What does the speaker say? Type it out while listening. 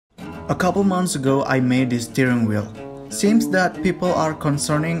A couple months ago I made this steering wheel. Seems that people are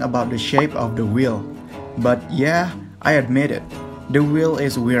concerning about the shape of the wheel. But yeah, I admit it, the wheel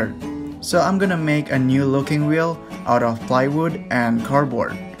is weird. So I'm gonna make a new looking wheel out of plywood and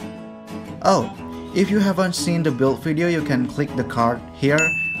cardboard. Oh, if you haven't seen the build video, you can click the card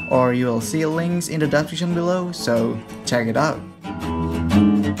here or you will see links in the description below, so check it out.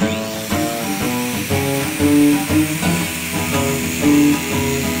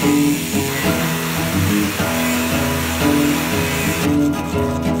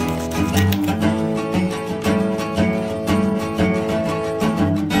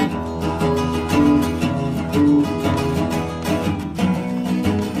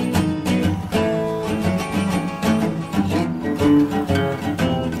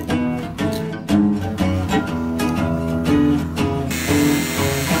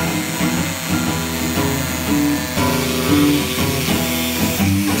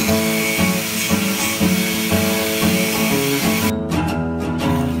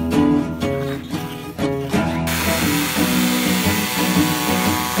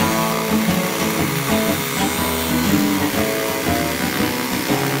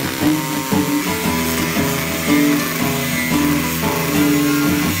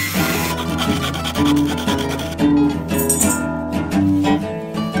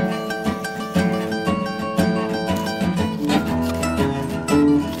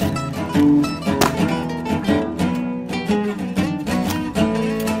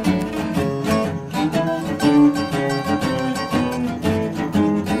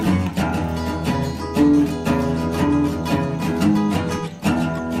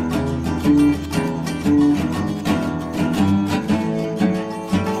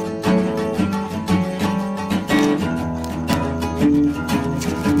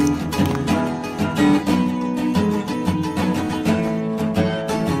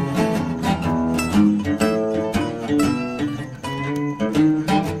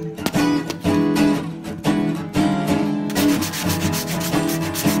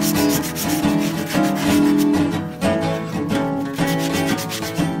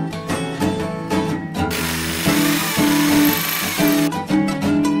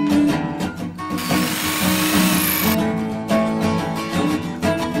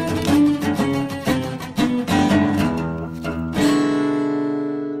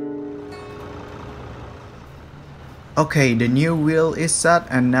 Okay, the new wheel is set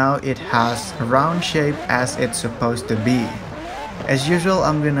and now it has a round shape as it's supposed to be. As usual,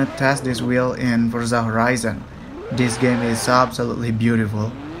 I'm gonna test this wheel in Forza Horizon. This game is absolutely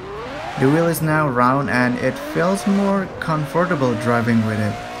beautiful. The wheel is now round and it feels more comfortable driving with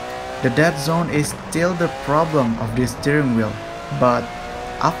it. The dead zone is still the problem of this steering wheel, but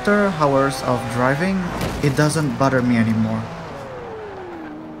after hours of driving, it doesn't bother me anymore.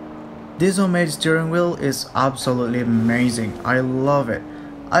 This homemade steering wheel is absolutely amazing. I love it.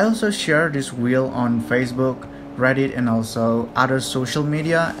 I also share this wheel on Facebook, Reddit and also other social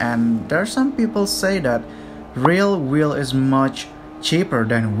media, and there are some people say that real wheel is much cheaper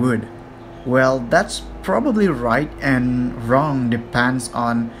than wood. Well, that's probably right and wrong, depends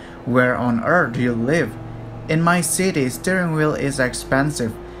on where on earth you live. In my city, steering wheel is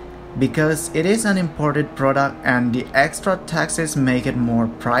expensive because it is an imported product and the extra taxes make it more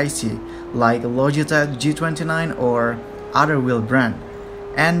pricey, like Logitech G29 or other wheel brand.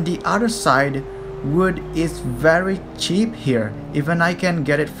 And the other side, wood is very cheap here. Even I can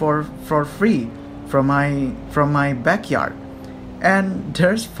get it for free from my backyard. And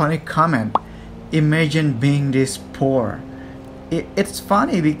there's funny comment, imagine being this poor. It's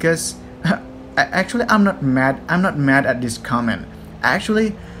funny because actually I'm not mad at this comment.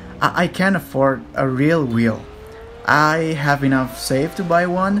 Actually, I can afford a real wheel. I have enough saved to buy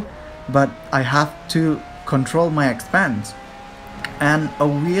one, but I have to control my expense. And a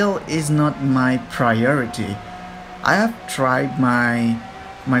wheel is not my priority. I have tried my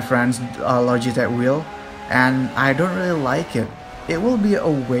friend's Logitech wheel and I don't really like it. It will be a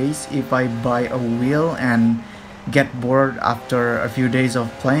waste if I buy a wheel and get bored after a few days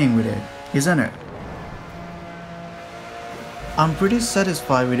of playing with it, isn't it? I'm pretty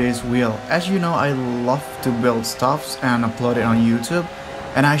satisfied with this wheel. As you know, I love to build stuffs and upload it on YouTube,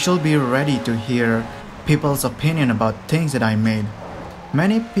 and I should be ready to hear people's opinion about things that I made.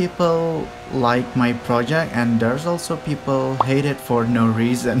 Many people like my project and there's also people hate it for no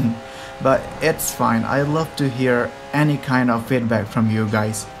reason. But it's fine, I love to hear any kind of feedback from you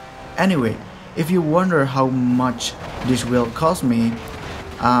guys. Anyway, if you wonder how much this wheel cost me,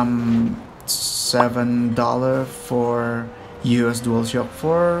 $7 for US DualShock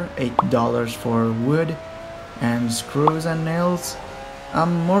 4, $8 for wood and screws and nails,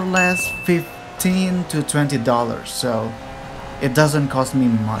 more or less $15 to $20, so it doesn't cost me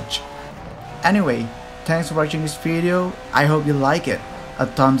much. Anyway, thanks for watching this video. I hope you like it. A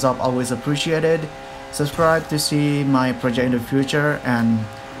thumbs up always appreciated. Subscribe to see my project in the future, and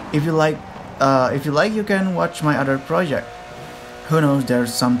if you like, you can watch my other project. Who knows,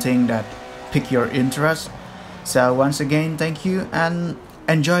 there's something that pique your interest. So once again, thank you and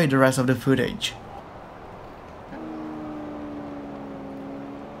enjoy the rest of the footage.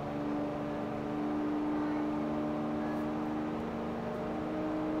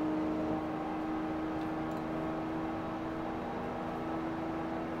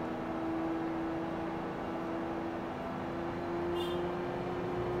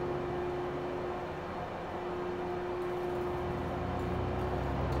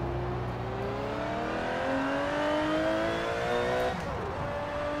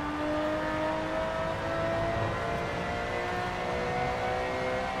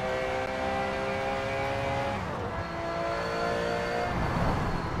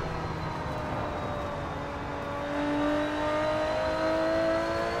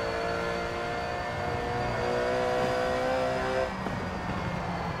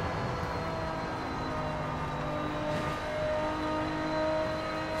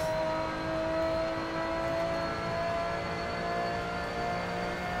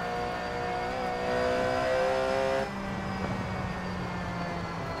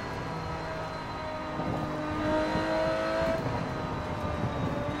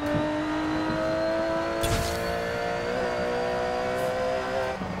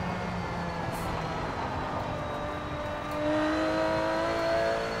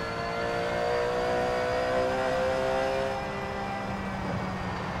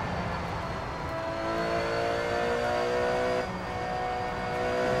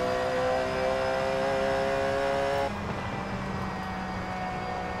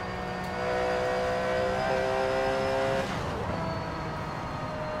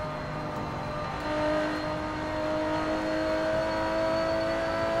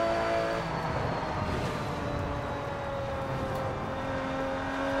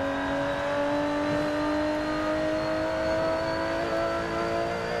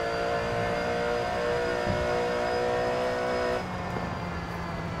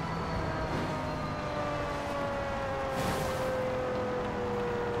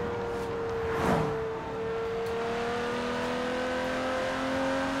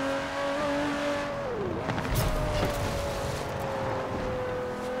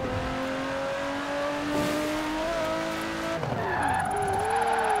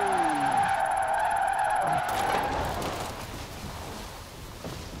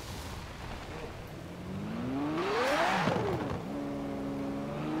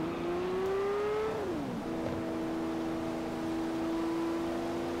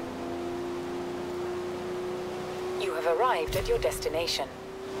 You have arrived at your destination.